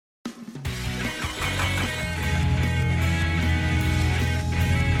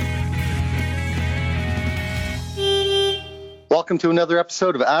Welcome to another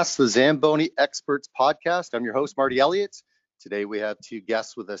episode of Ask the Zamboni Experts podcast. I'm your host, Marty Elliott. Today we have two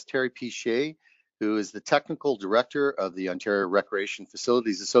guests with us, Terry Piché, who is the Technical Director of the Ontario Recreation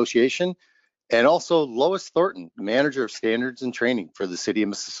Facilities Association, and also Lois Thornton, Manager of Standards and Training for the City of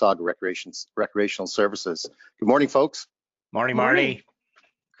Mississauga Recreational Services. Good morning, folks. Morning, Marty.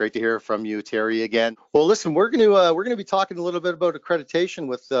 Great to hear from you, Terry, again. Well, listen, we're going to be talking a little bit about accreditation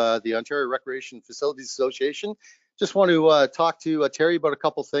with the Ontario Recreation Facilities Association. Just want to talk to Terry about a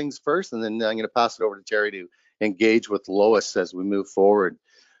couple things first, and then I'm going to pass it over to Terry to engage with Lois as we move forward.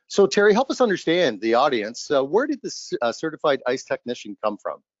 So, Terry, help us understand the audience. Where did this certified ice technician come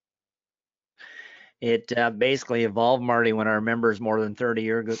from? It basically evolved, Marty, when our members more than 30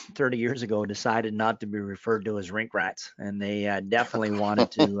 years ago decided not to be referred to as rink rats, and they definitely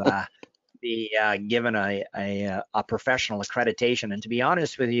wanted to be given a professional accreditation. And to be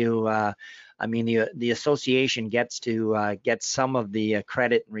honest with you, I mean, the association gets to get some of the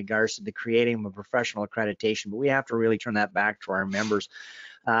credit in regards to the creating of a professional accreditation, but we have to really turn that back to our members.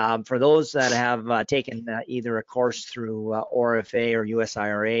 For those that have taken either a course through ORFA or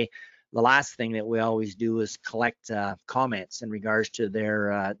USIRA, the last thing that we always do is collect comments in regards to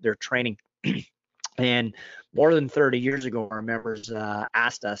their training. And more than 30 years ago, our members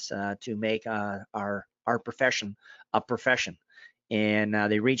asked us to make our profession a profession, and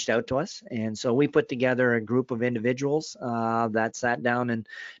they reached out to us, and so we put together a group of individuals that sat down and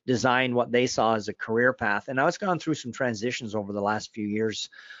designed what they saw as a career path. And now it's gone through some transitions over the last few years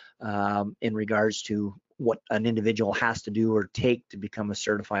in regards to what an individual has to do or take to become a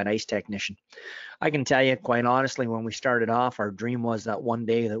certified ice technician. I can tell you quite honestly, when we started off, our dream was that one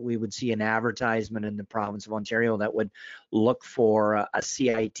day that we would see an advertisement in the province of Ontario that would look for a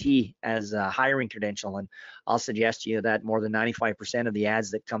CIT as a hiring credential. And I'll suggest to you that more than 95% of the ads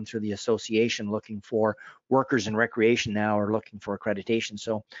that come through the association looking for workers in recreation now are looking for accreditation.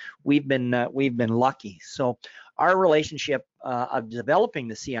 So we've been lucky. So our relationship of developing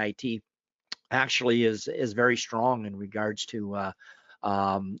the CIT actually is very strong in regards to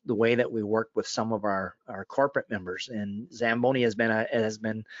the way that we work with some of our corporate members. And Zamboni has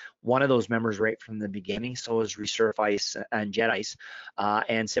been one of those members right from the beginning. So is Resurf Ice and Jet Ice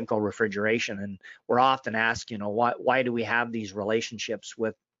and Simcoe Refrigeration. And we're often asked, why do we have these relationships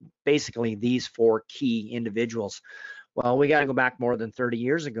with basically these four key individuals? Well, we got to go back more than 30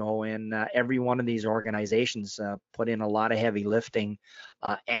 years ago, and every one of these organizations put in a lot of heavy lifting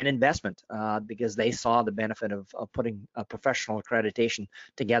and investment because they saw the benefit of putting a professional accreditation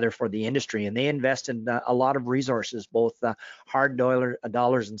together for the industry, and they invested a lot of resources, both hard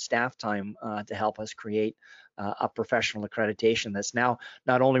dollars and staff time to help us create a professional accreditation that's now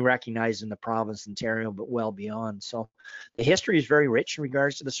not only recognized in the province of Ontario, but well beyond. So the history is very rich in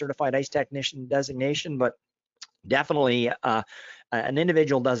regards to the certified ice technician designation, but definitely an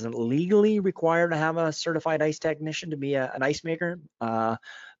individual doesn't legally require to have a certified ice technician to be an ice maker,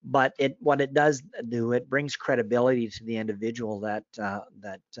 but what it does do, it brings credibility to the individual that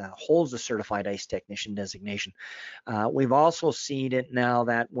holds a certified ice technician designation. We've also seen it now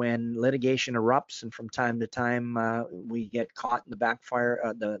that when litigation erupts, and from time to time we get caught in the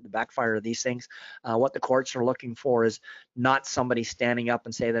backfire, the backfire of these things, what the courts are looking for is not somebody standing up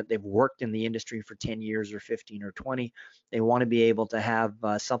and say that they've worked in the industry for 10 years or 15 or 20. They want to be able to have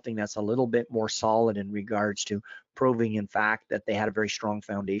something that's a little bit more solid in regards to proving, in fact, that they had a very strong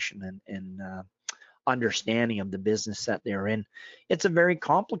foundation and understanding of the business that they're in. It's a very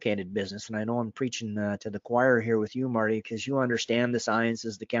complicated business, and I know I'm preaching to the choir here with you, Marty, because you understand the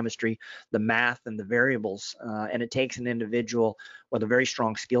sciences, the chemistry, the math, and the variables, and it takes an individual with a very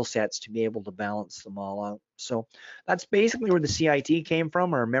strong skill sets to be able to balance them all out. So that's basically where the CIT came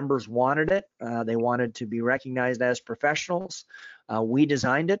from. Our members wanted it. They wanted to be recognized as professionals. We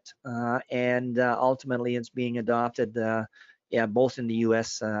designed it, and ultimately it's being adopted both in the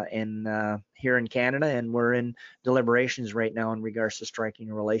US and here in Canada, and we're in deliberations right now in regards to striking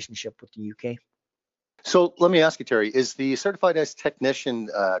a relationship with the UK. So let me ask you, Terry, is the certified ice technician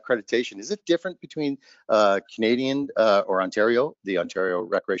accreditation, is it different between Canadian or Ontario, the Ontario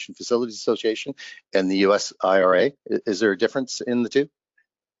Recreation Facilities Association, and the US IRA? Is there a difference in the two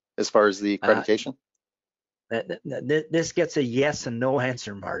as far as the accreditation? This gets a yes and no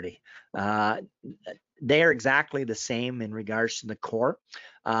answer, Marty. They are exactly the same in regards to the core.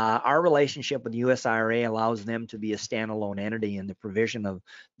 Our relationship with USIRA allows them to be a standalone entity in the provision of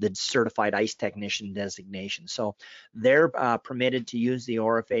the certified ice technician designation. So they're permitted to use the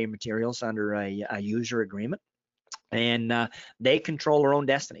ORFA materials under a user agreement, and they control their own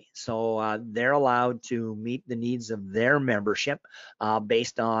destiny. So they're allowed to meet the needs of their membership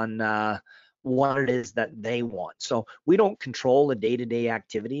based on what it is that they want. So we don't control the day-to-day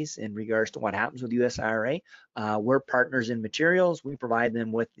activities in regards to what happens with USIRA. We're partners in materials. We provide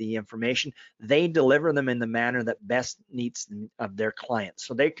them with the information. They deliver them in the manner that best meets of their clients.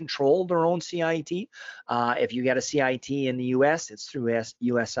 So they control their own CIT. If you get a CIT in the US, it's through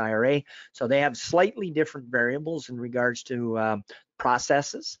USIRA. So they have slightly different variables in regards to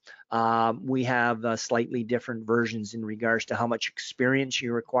processes. We have slightly different versions in regards to how much experience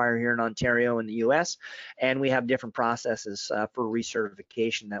you require here in Ontario and the US, and we have different processes for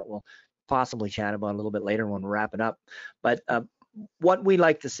recertification that we'll possibly chat about a little bit later when we're wrapping up. But what we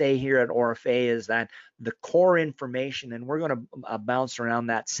like to say here at ORFA is that the core information, and we're going to bounce around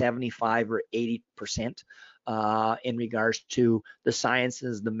that 75 or 80%. In regards to the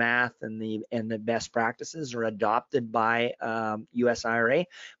sciences, the math, and the best practices are adopted by USIRA,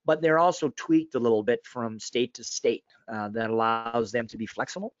 but they're also tweaked a little bit from state to state. That allows them to be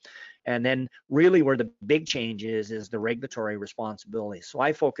flexible. And then really where the big change is the regulatory responsibility. So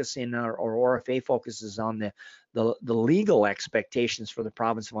I focus in, or ORFA focuses on the legal expectations for the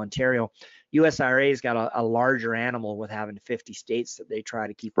province of Ontario. USIRA's got a larger animal with having 50 states that they try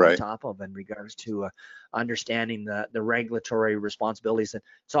to keep on top of in regards to understanding the regulatory responsibilities. And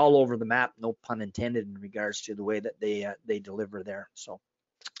it's all over the map, no pun intended, in regards to the way that they deliver there. So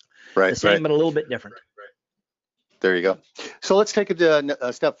the same, but a little bit different. There you go. So let's take it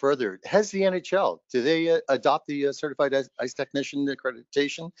a step further. Has the NHL, do they adopt the certified ice technician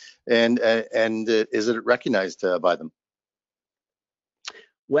accreditation, and is it recognized by them?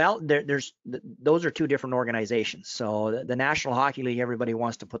 Well, those are two different organizations. So the National Hockey League, everybody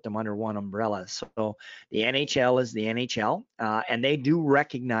wants to put them under one umbrella. So the NHL is the NHL, and they do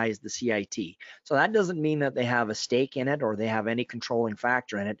recognize the CIT. So that doesn't mean that they have a stake in it or they have any controlling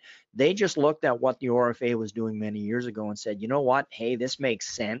factor in it. They just looked at what the ORFA was doing many years ago and said, you know what, hey, this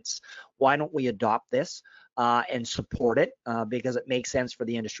makes sense. Why don't we adopt this and support it because it makes sense for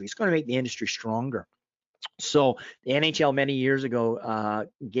the industry. It's going to make the industry stronger. So the NHL many years ago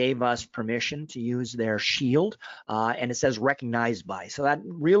gave us permission to use their shield, and it says recognized by. So that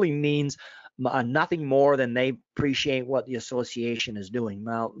really means nothing more than they appreciate what the association is doing.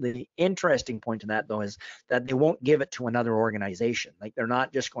 Now, the interesting point to that, though, is that they won't give it to another organization. Like, they're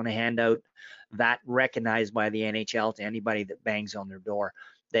not just going to hand out that recognized by the NHL to anybody that bangs on their door.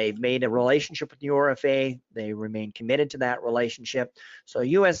 They've made a relationship with the ORFA. They remain committed to that relationship. So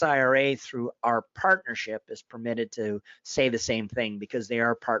USIRA, through our partnership, is permitted to say the same thing because they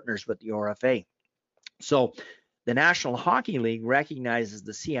are partners with the ORFA. So the National Hockey League recognizes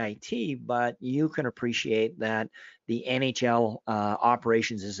the CIT, but you can appreciate that the NHL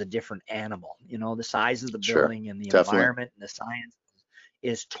operations is a different animal. You know, the size of the building and the environment and the science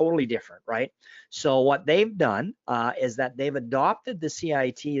is totally different, right? So what they've done is that they've adopted the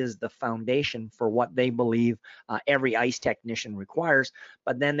CIT as the foundation for what they believe every ice technician requires,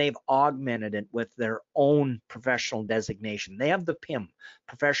 but then they've augmented it with their own professional designation. They have the PIM,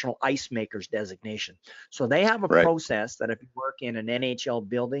 Professional Ice Makers designation. So they have a process that if you work in an NHL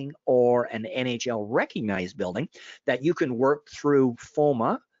building or an NHL recognized building, that you can work through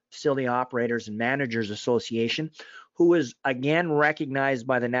FOMA, Facility Operators and Managers Association, who is again recognized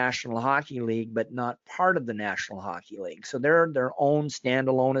by the National Hockey League, but not part of the National Hockey League. So they're their own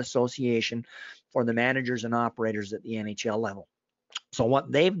standalone association for the managers and operators at the NHL level. So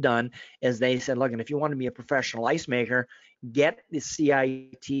what they've done is they said, look, and if you want to be a professional ice maker, get the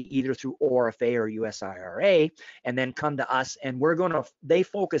CIT either through ORFA or USIRA, and then come to us, and they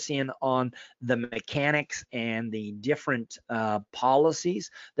focus in on the mechanics and the different policies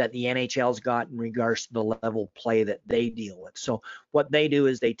that the NHL's got in regards to the level play that they deal with. So what they do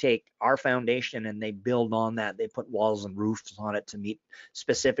is they take our foundation and they build on that. They put walls and roofs on it to meet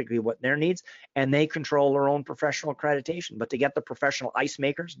specifically what their needs, and they control their own professional accreditation. But to get the Professional Ice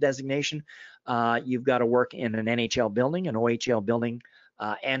Makers designation, you've got to work in an NHL building, an OHL building,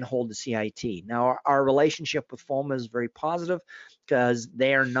 and hold the CIT. Now, our relationship with FOMA is very positive because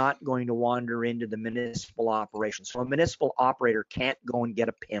they are not going to wander into the municipal operation. So a municipal operator can't go and get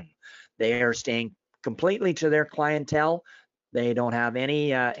a PIM. They are staying completely to their clientele. They don't have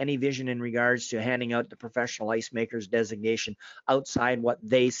any vision in regards to handing out the Professional Ice Makers designation outside what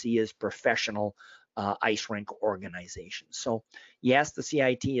they see as professional ice rink organizations. So yes, the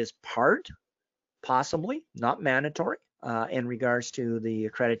CIT is part, possibly, not mandatory, in regards to the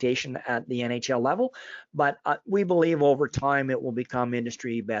accreditation at the NHL level, but we believe over time it will become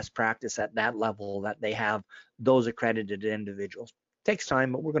industry best practice at that level that they have those accredited individuals. Takes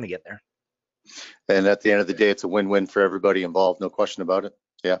time, but we're going to get there. And at the end of the day, it's a win-win for everybody involved, no question about it.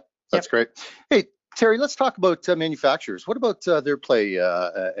 Yeah, that's great. Hey, Terry, let's talk about manufacturers. What about their play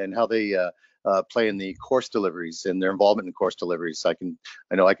and how they play in the course deliveries and their involvement in course deliveries. I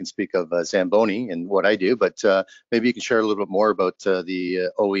know I can speak of Zamboni and what I do, but maybe you can share a little bit more about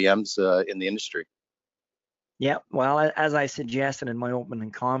the OEMs in the industry. Yeah, well, as I suggested in my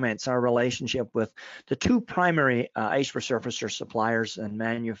opening comments, our relationship with the two primary ice resurfacer suppliers and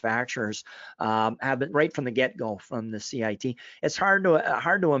manufacturers have been right from the get-go from the CIT. It's hard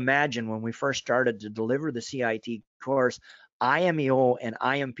to imagine when we first started to deliver the CIT course, IMEO and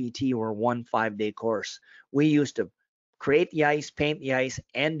IMPT were one 5-day course. We used to create the ice, paint the ice,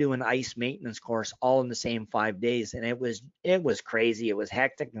 and do an ice maintenance course all in the same 5 days. And it was crazy. It was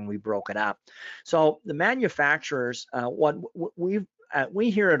hectic, and we broke it up. So the manufacturers, what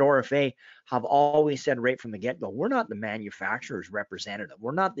we here at ORFA have always said right from the get-go, we're not the manufacturer's representative.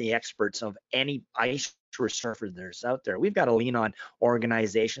 We're not the experts of any ice resurfacers out there. We've got to lean on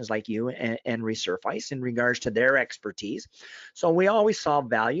organizations like you and Resurf Ice in regards to their expertise. So we always saw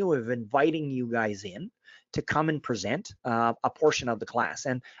value of inviting you guys in to come and present a portion of the class.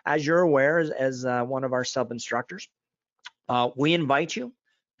 And as you're aware, as one of our sub-instructors, we invite you,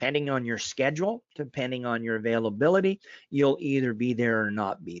 depending on your schedule, depending on your availability, you'll either be there or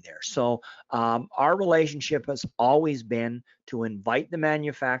not be there. So our relationship has always been to invite the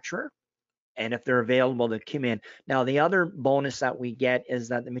manufacturer, and if they're available, to come in. Now, the other bonus that we get is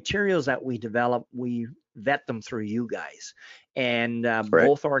that the materials that we develop, we vet them through you guys. And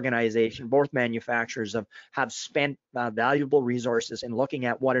both organizations, both manufacturers have spent valuable resources in looking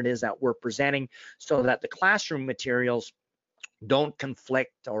at what it is that we're presenting, so that the classroom materials don't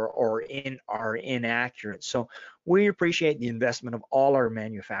conflict or are inaccurate. So we appreciate the investment of all our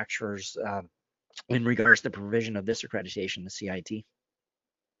manufacturers in regards to the provision of this accreditation, the CIT.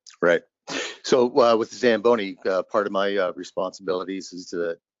 Right. So with Zamboni, part of my responsibilities is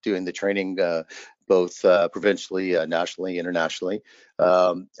doing the training both provincially, nationally, internationally.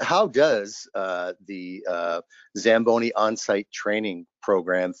 How does the Zamboni on-site training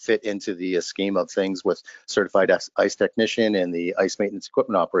program fit into the scheme of things with certified ice technician and the ice maintenance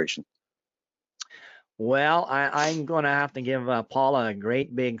equipment operation? Well, I'm going to have to give Paula a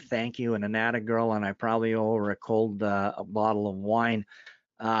great big thank you and an atta girl, and I probably owe her a cold a bottle of wine.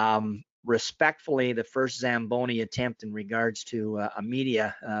 Respectfully, the first Zamboni attempt in regards to a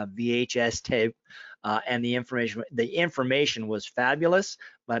media VHS tape and the information was fabulous,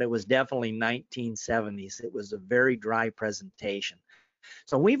 but it was definitely 1970s. It was a very dry presentation.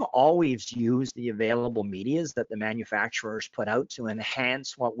 So we've always used the available medias that the manufacturers put out to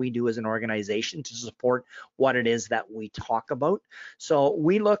enhance what we do as an organization to support what it is that we talk about. So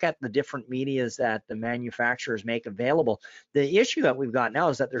we look at the different medias that the manufacturers make available. The issue that we've got now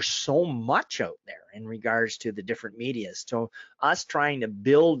is that there's so much out there in regards to the different medias. So us trying to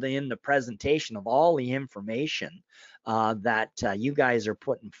build in the presentation of all the information that you guys are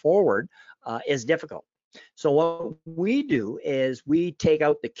putting forward is difficult. So what we do is we take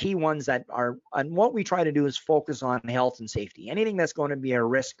out the key ones that are, and what we try to do is focus on health and safety. Anything that's going to be a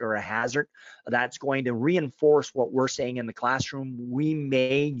risk or a hazard that's going to reinforce what we're saying in the classroom, we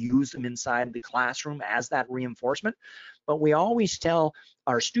may use them inside the classroom as that reinforcement. But we always tell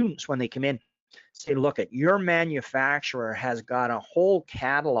our students when they come in, say, look, at your manufacturer has got a whole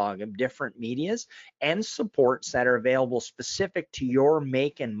catalog of different medias and supports that are available specific to your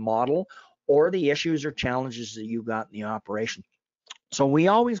make and model or the issues or challenges that you got in the operation. So we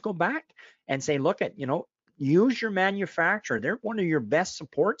always go back and say, look at, use your manufacturer. They're one of your best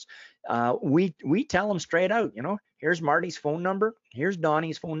supports. We tell them straight out, here's Marty's phone number. Here's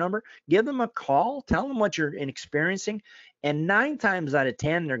Donnie's phone number. Give them a call. Tell them what you're experiencing. And 9 times out of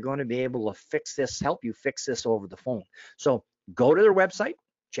 10, they're going to be able to fix this, help you fix this over the phone. So go to their website,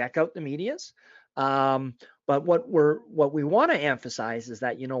 check out the medias. But what we want to emphasize is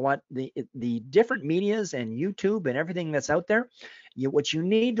that, the different medias and YouTube and everything that's out there, what you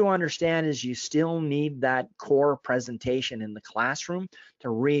need to understand is you still need that core presentation in the classroom to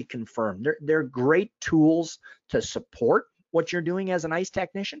reconfirm. They're great tools to support what you're doing as an ice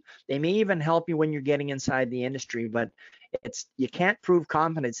technician. They may even help you when you're getting inside the industry, but you can't prove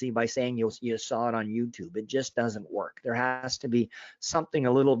competency by saying you saw it on YouTube. It just doesn't work. There has to be something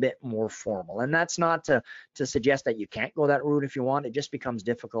a little bit more formal, and that's not to suggest that you can't go that route if you want. It just becomes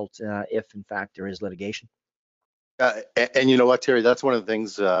difficult if in fact there is litigation. And you know what, Terry, that's one of the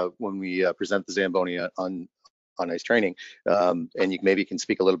things when we present the Zamboni on ice training, and you maybe can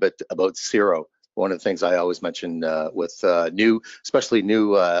speak a little bit about Zero. One of the things I always mention with especially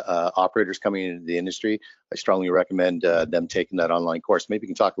new operators coming into the industry, I strongly recommend them taking that online course. Maybe you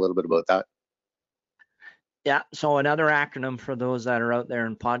can talk a little bit about that. Yeah, so another acronym for those that are out there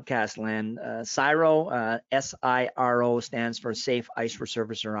in podcast land, SIRO, SIRO stands for Safe Ice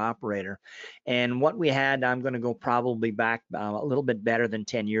Resurfacer Operator. And what we had, I'm going to go probably back a little bit better than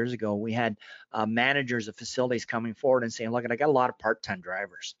 10 years ago. We had managers of facilities coming forward and saying, look, I got a lot of part-time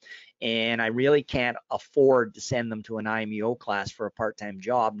drivers, and I really can't afford to send them to an IMEO class for a part-time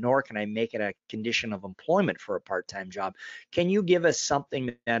job, nor can I make it a condition of employment for a part-time job. Can you give us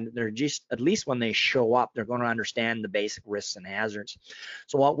something that they're just, at least when they show up, they're going to understand the basic risks and hazards?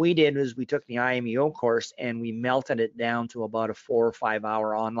 So what we did was we took the IMEO course and we melted it down to about a 4 or 5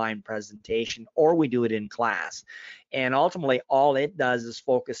 hour online presentation, or we do it in class. And ultimately, all it does is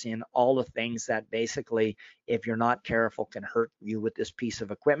focus in all the things that basically, if you're not careful, can hurt you with this piece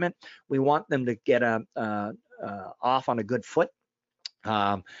of equipment. We want them to get off on a good foot.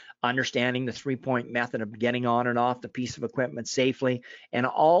 Understanding the 3-point method of getting on and off the piece of equipment safely, and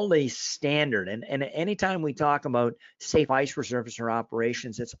all the standard. And anytime we talk about safe ice resurfacer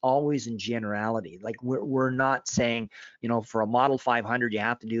operations, it's always in generality. Like we're not saying, you know, for a Model 500 you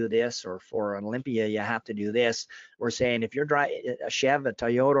have to do this, or for an Olympia you have to do this. We're saying if you're driving a Chev, a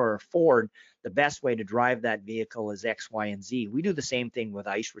Toyota, or a Ford, the best way to drive that vehicle is X, Y, and Z. We do the same thing with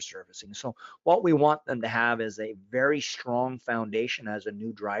ice resurfacing. So what we want them to have is a very strong foundation as a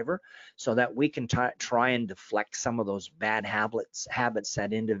new driver, so that we can try and deflect some of those bad habits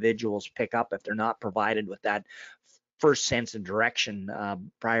that individuals pick up if they're not provided with that first sense of direction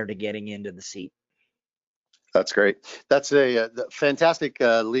prior to getting into the seat. That's great. That's a fantastic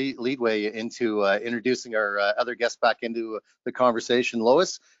leadway into introducing our other guests back into the conversation.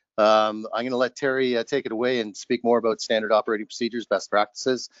 Lois, I'm going to let Terry take it away and speak more about standard operating procedures, best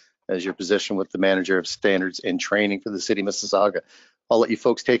practices, as your position with the Manager of Standards and Training for the City of Mississauga. I'll let you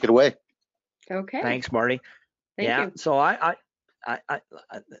folks take it away. Okay. Thanks, Marty. Thank you. So I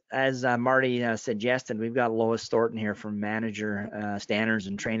as Marty suggested, we've got Lois Thornton here from Manager Standards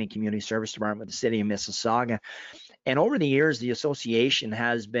and Training Community Service Department with the City of Mississauga. And over the years, the association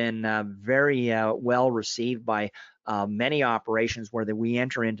has been very well received by many operations where we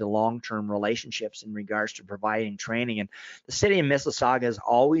enter into long-term relationships in regards to providing training. And the City of Mississauga has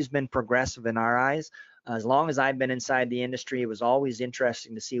always been progressive in our eyes. As long as I've been inside the industry, it was always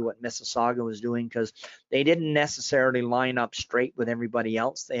interesting to see what Mississauga was doing, because they didn't necessarily line up straight with everybody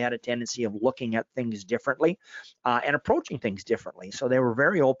else. They had a tendency of looking at things differently and approaching things differently. So they were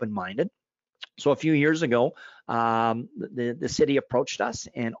very open-minded. So a few years ago, the city approached us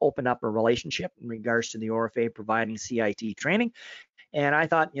and opened up a relationship in regards to the ORFA providing CIT training. And I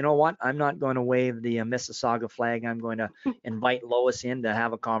thought, you know what, I'm not going to wave the Mississauga flag. I'm going to invite Lois in to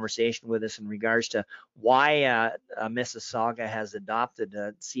have a conversation with us in regards to why Mississauga has adopted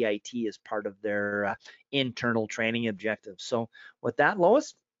CIT as part of their internal training objectives. So with that,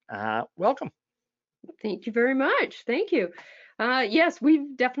 Lois, welcome. Thank you very much. Thank you. Yes,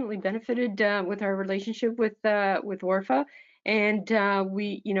 we've definitely benefited with our relationship with ORFA, and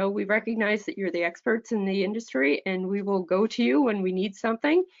we recognize that you're the experts in the industry, and we will go to you when we need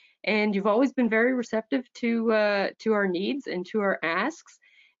something. And you've always been very receptive to our needs and to our asks.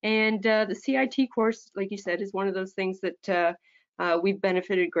 And the CIT course, like you said, is one of those things that we've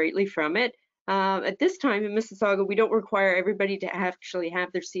benefited greatly from it. At this time in Mississauga, we don't require everybody to actually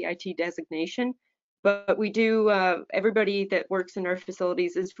have their CIT designation. But we do, everybody that works in our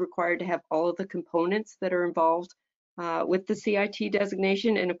facilities is required to have all of the components that are involved with the CIT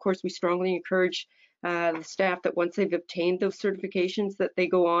designation. And of course, we strongly encourage the staff that once they've obtained those certifications, that they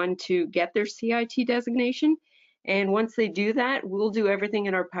go on to get their CIT designation. And once they do that, we'll do everything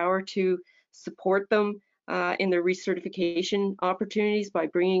in our power to support them in their recertification opportunities by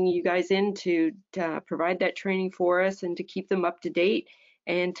bringing you guys in to provide that training for us and to keep them up to date,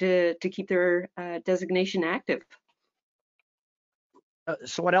 and to keep their designation active.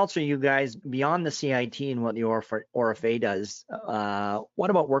 So what else are you guys, beyond the CIT and what the ORFA does, what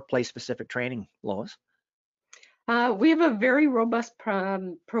about workplace specific training, Lois? We have a very robust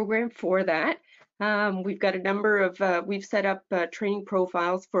program for that. We've got a number of, we've set up training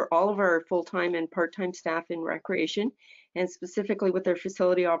profiles for all of our full-time and part-time staff in recreation, and specifically with our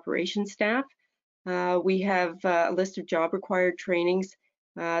facility operations staff. We have a list of job required trainings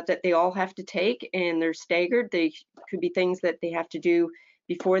that they all have to take, and they're staggered. They could be things that they have to do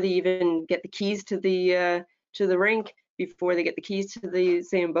before they even get the keys to the rink, before they get the keys to the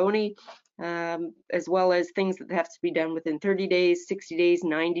Zamboni, as well as things that have to be done within 30 days, 60 days,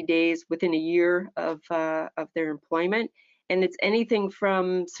 90 days, within a year of their employment. And it's anything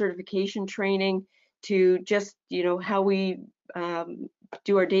from certification training to just, how we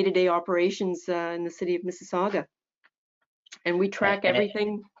do our day-to-day operations in the city of Mississauga. And we track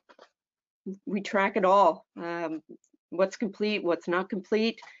everything. we track it all, what's complete, what's not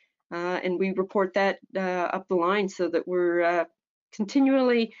complete, and we report that up the line so that we're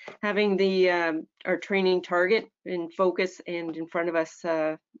continually having our training target in focus and in front of us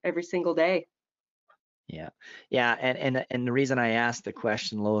every single day. Yeah, yeah, and the reason I asked the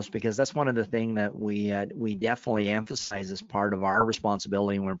question, Lois, because that's one of the things that we definitely emphasize as part of our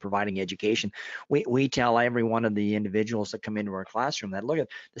responsibility when providing education. We tell every one of the individuals that come into our classroom that look at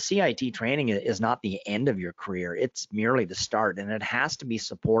the CIT training is not the end of your career; it's merely the start, and it has to be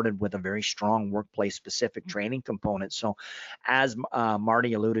supported with a very strong workplace specific training component. So, as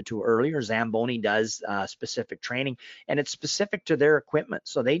Marty alluded to earlier, Zamboni does specific training, and it's specific to their equipment.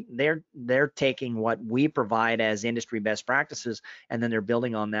 So they're taking what we provide as industry best practices, and then they're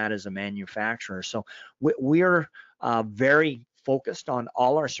building on that as a manufacturer. So we're very focused on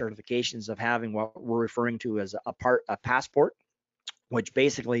all our certifications of having what we're referring to as a passport, which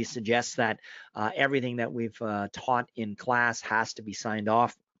basically suggests that everything that we've taught in class has to be signed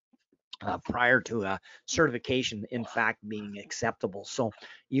off prior to a certification, in fact, being acceptable. So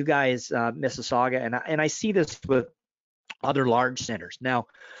you guys, Mississauga, and I see this with other large centers. Now,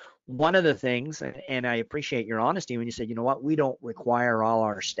 one of the things, and I appreciate your honesty when you said, you know what, we don't require all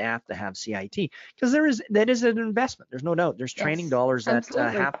our staff to have CIT, because that is an investment. There's no doubt. There's training dollars that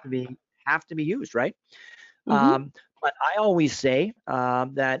have to be used, right? Mm-hmm. But I always say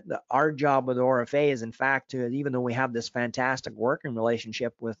that our job with ORFA is, in fact, even though we have this fantastic working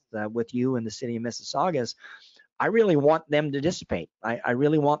relationship with you and the city of Mississauga, I really want them to dissipate. I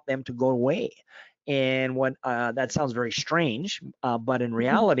really want them to go away. And what that sounds very strange, but in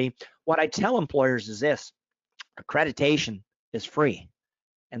reality, what I tell employers is this: accreditation is free.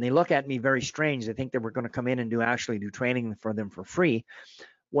 And they look at me very strange. They think that we're going to come in and do training for them for free,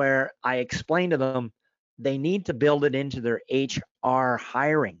 where I explain to them they need to build it into their HR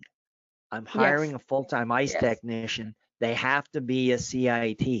hiring. I'm hiring a full-time ICE technician. They have to be a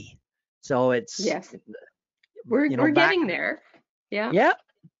CIT. So it's we're getting there. Yeah.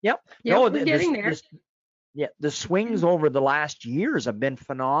 Yep. No, we're getting there. The swings over the last years have been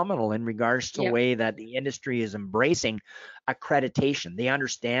phenomenal in regards to the way that the industry is embracing accreditation. They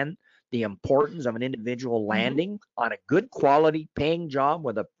understand the importance of an individual landing on a good quality paying job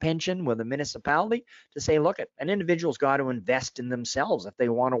with a pension with a municipality to say, look, an individual's got to invest in themselves if they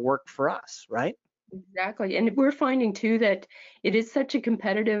want to work for us, right? Exactly. And we're finding too that it is such a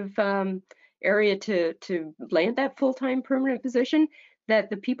competitive area to land that full-time permanent position that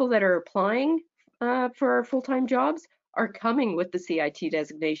the people that are applying for our full-time jobs are coming with the CIT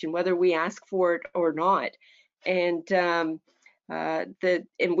designation, whether we ask for it or not. And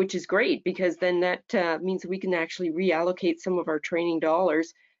which is great, because then that means we can actually reallocate some of our training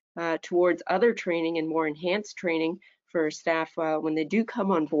dollars towards other training and more enhanced training for our staff when they do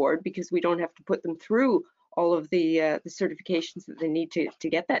come on board, because we don't have to put them through all of the certifications that they need to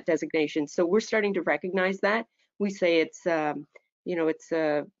get that designation. So we're starting to recognize that. We say it's it's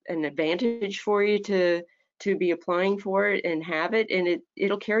an advantage for you to be applying for it and have it, and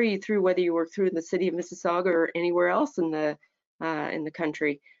it'll carry you through whether you work through the city of Mississauga or anywhere else in the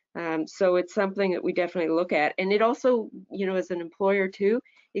country. So it's something that we definitely look at, and it also, as an employer too,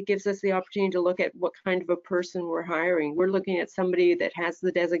 it gives us the opportunity to look at what kind of a person we're hiring. We're looking at somebody that has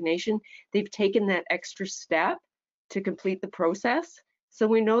the designation. They've taken that extra step to complete the process, so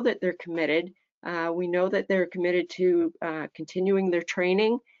we know that they're committed. We know that they're committed to continuing their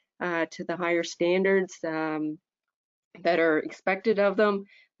training to the higher standards that are expected of them.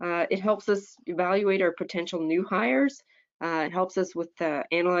 It helps us evaluate our potential new hires. It helps us with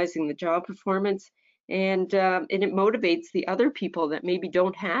analyzing the job performance, and it motivates the other people that maybe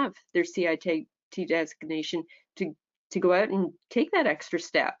don't have their CIT designation to go out and take that extra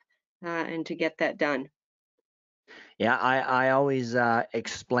step and to get that done. Yeah, I always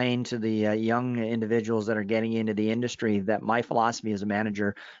explain to the young individuals that are getting into the industry that my philosophy as a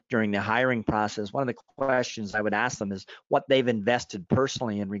manager during the hiring process, one of the questions I would ask them is what they've invested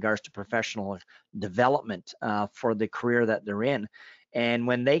personally in regards to professional development for the career that they're in. And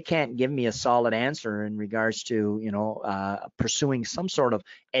when they can't give me a solid answer in regards to, pursuing some sort of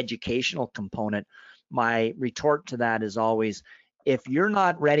educational component, my retort to that is always, if you're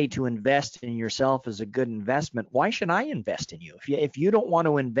not ready to invest in yourself as a good investment, why should I invest in you? If you don't want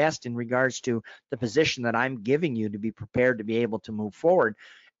to invest in regards to the position that I'm giving you to be prepared to be able to move forward,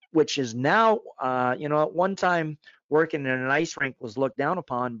 which is now, at one time working in an ice rink was looked down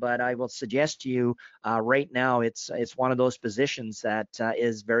upon, but I will suggest to you right now it's one of those positions that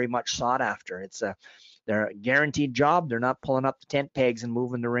is very much sought after. They're a guaranteed job. They're not pulling up the tent pegs and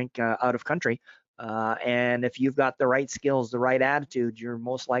moving the rink out of country. And if you've got the right skills, the right attitude, you're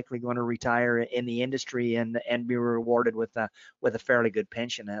most likely going to retire in the industry and be rewarded with a fairly good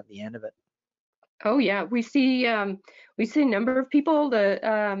pension at the end of it. Oh yeah, we see a number of people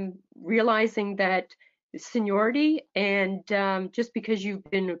that realizing that seniority and just because you've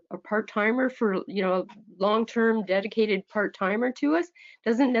been a part-timer for long-term dedicated part-timer to us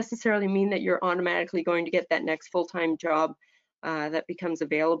doesn't necessarily mean that you're automatically going to get that next full-time job that becomes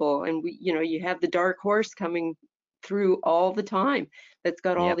available. And you have the dark horse coming through all the time that's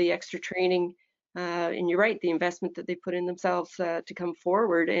got all Yep. the extra training. And you're right, the investment that they put in themselves to come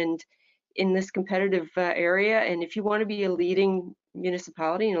forward and in this competitive area. And if you want to be a leading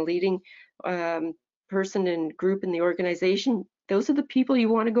municipality and a leading person and group in the organization, those are the people you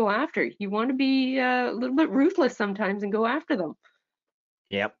want to go after. You want to be a little bit ruthless sometimes and go after them.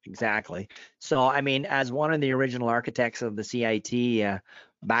 Yep, exactly. So, I mean, as one of the original architects of the CIT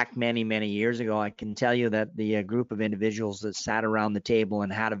back many, many years ago, I can tell you that the group of individuals that sat around the table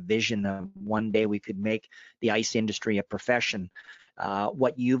and had a vision of one day we could make the ice industry a profession.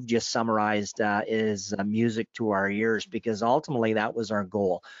 What you've just summarized is music to our ears, because ultimately that was our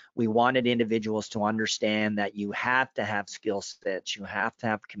goal. We wanted individuals to understand that you have to have skill sets, you have to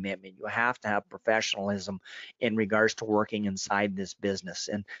have commitment, you have to have professionalism in regards to working inside this business.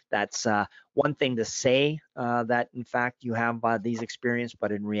 And that's one thing to say that in fact you have these experience,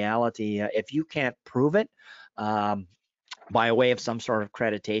 but in reality, if you can't prove it, by way of some sort of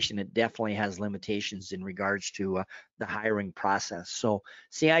accreditation, it definitely has limitations in regards to the hiring process. So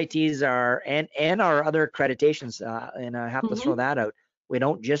CITs are, and our other accreditations, and I have to throw that out. We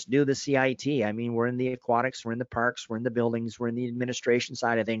don't just do the CIT. I mean, we're in the aquatics, we're in the parks, we're in the buildings, we're in the administration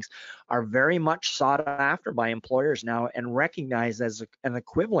side of things, are very much sought after by employers now and recognized as an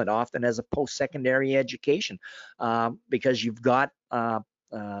equivalent often as a post-secondary education, because you've got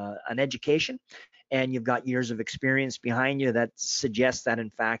an education and you've got years of experience behind you that suggests that in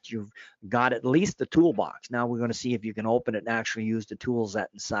fact you've got at least the toolbox. Now we're going to see if you can open it and actually use the tools that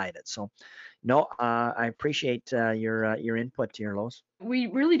inside it. So no, I appreciate your input here, Lois. We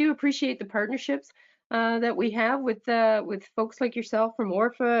really do appreciate the partnerships that we have with folks like yourself from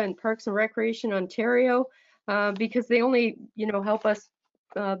ORFA and Parks and Recreation Ontario, because they only help us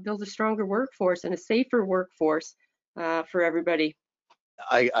build a stronger workforce and a safer workforce for everybody.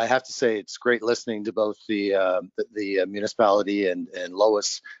 I have to say it's great listening to both the municipality and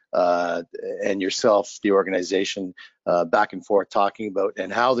Lois and yourself, the organization, back and forth talking about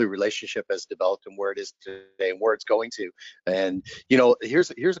and how the relationship has developed and where it is today and where it's going to. And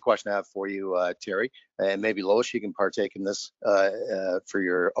here's a question I have for you, Terry, and maybe Lois, you can partake in this for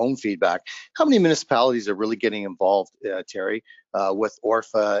your own feedback. How many municipalities are really getting involved, Terry, with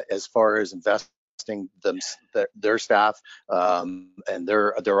ORFA as far as investing their staff and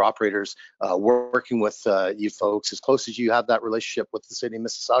their operators working with you folks as close as you have that relationship with the city of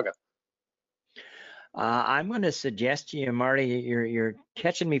Mississauga? I'm going to suggest to you, Marty, you're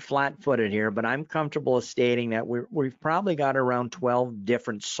catching me flat-footed here, but I'm comfortable stating that we've probably got around 12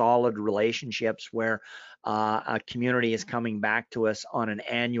 different solid relationships where a community is coming back to us on an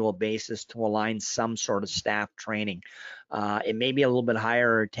annual basis to align some sort of staff training. It may be a little bit higher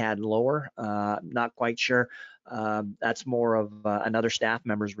or a tad lower, not quite sure. That's more of another staff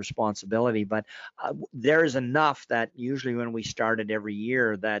member's responsibility, but there's enough that usually when we started every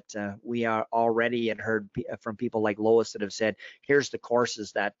year that we are already had heard from people like Lois that have said, here's the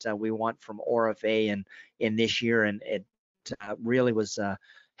courses that we want from ORFA in this year, and it really was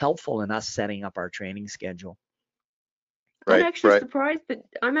helpful in us setting up our training schedule. I'm actually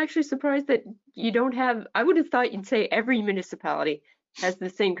surprised that you don't have. I would have thought you'd say every municipality has the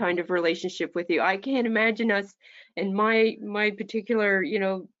same kind of relationship with you. I can't imagine us and my particular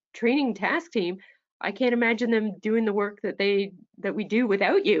training task team. I can't imagine them doing the work that we do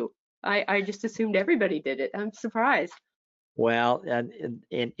without you. I just assumed everybody did it. I'm surprised. Well,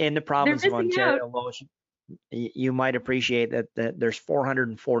 in the province of Ontario, Lois, you might appreciate that there's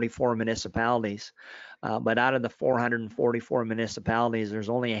 444 municipalities, but out of the 444 municipalities, there's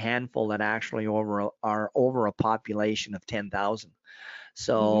only a handful that actually are over a population of 10,000.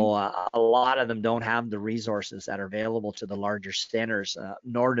 So a lot of them don't have the resources that are available to the larger centers,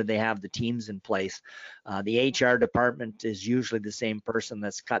 nor do they have the teams in place. The HR department is usually the same person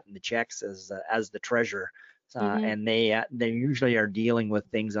that's cutting the checks as the treasurer. And they usually are dealing with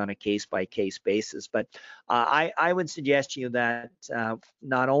things on a case-by-case basis. But I would suggest to you that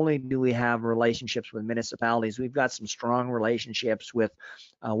not only do we have relationships with municipalities, we've got some strong relationships with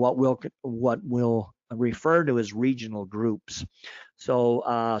what we'll refer to as regional groups. So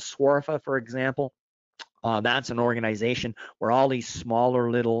SWORFA, for example, That's an organization where all these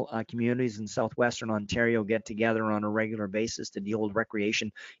smaller little communities in southwestern Ontario get together on a regular basis to deal with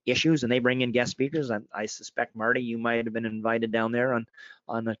recreation issues, and they bring in guest speakers. I suspect, Marty, you might have been invited down there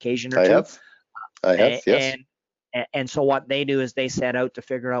on occasion or two. I have, yes. And so what they do is they set out to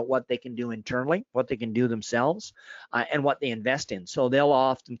figure out what they can do internally, what they can do themselves, and what they invest in. So they'll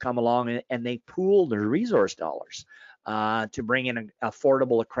often come along and they pool their resource dollars to bring in an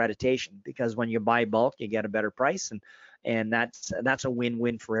affordable accreditation, because when you buy bulk, you get a better price, and that's a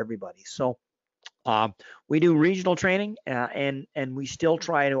win-win for everybody. So we do regional training, and we still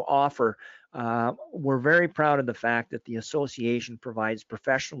try to offer. We're very proud of the fact that the association provides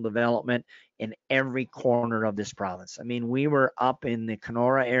professional development in every corner of this province. I mean, we were up in the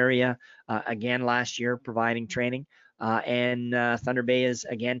Kenora area again last year providing training. And Thunder Bay is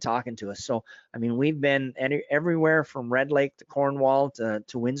again talking to us. So, I mean, we've been everywhere from Red Lake to Cornwall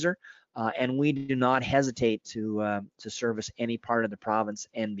to Windsor, and we do not hesitate to service any part of the province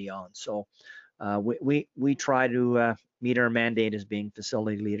and beyond. So, we try to meet our mandate as being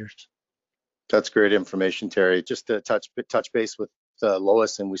facility leaders. That's great information, Terry. Just to touch base with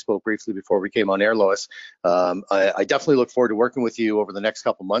Lois, and we spoke briefly before we came on air, Lois. I definitely look forward to working with you over the next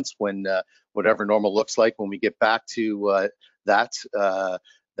couple months when whatever normal looks like, when we get back to that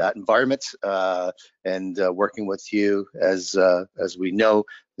environment, and working with you as we know,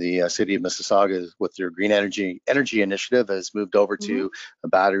 the city of Mississauga, with their green energy initiative, has moved over to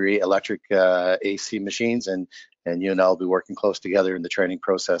battery electric AC machines, and you and I will be working close together in the training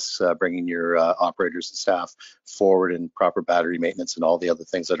process, bringing your operators and staff forward in proper battery maintenance and all the other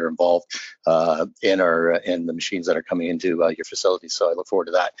things that are involved in the machines that are coming into your facility. So I look forward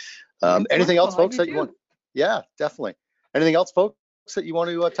to that. Anything else, folks, that you want? Yeah, definitely. Anything else, folks, that you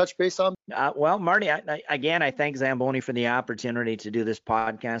want to touch base on? Well, Marty, I thank Zamboni for the opportunity to do this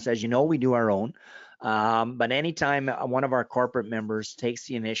podcast. As you know, we do our own. But anytime one of our corporate members takes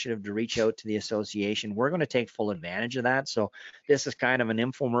the initiative to reach out to the association, we're going to take full advantage of that. So this is kind of an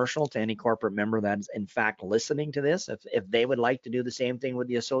infomercial to any corporate member that's in fact listening to this. If they would like to do the same thing with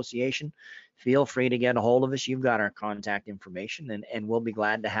the association, feel free to get a hold of us. You've got our contact information, and we'll be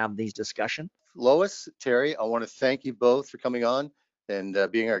glad to have these discussions. Lois, Terry, I want to thank you both for coming on and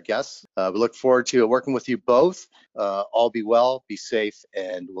being our guests. We look forward to working with you both. All be well, be safe,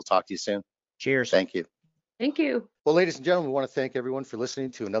 and we'll talk to you soon. Cheers. Thank you. Thank you. Well, ladies and gentlemen, we want to thank everyone for listening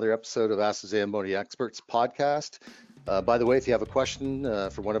to another episode of Ask the Zamboni Experts podcast. By the way, if you have a question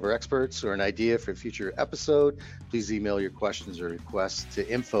for one of our experts or an idea for a future episode, please email your questions or requests to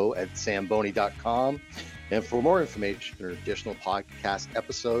info@zamboni.com. And for more information or additional podcast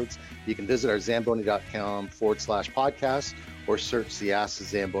episodes, you can visit our zamboni.com/podcast or search the Ask the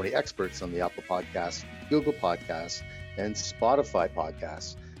Zamboni Experts on the Apple Podcasts, Google Podcasts, and Spotify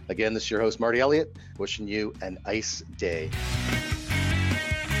podcasts. Again, this is your host, Marty Elliott, wishing you an ice day.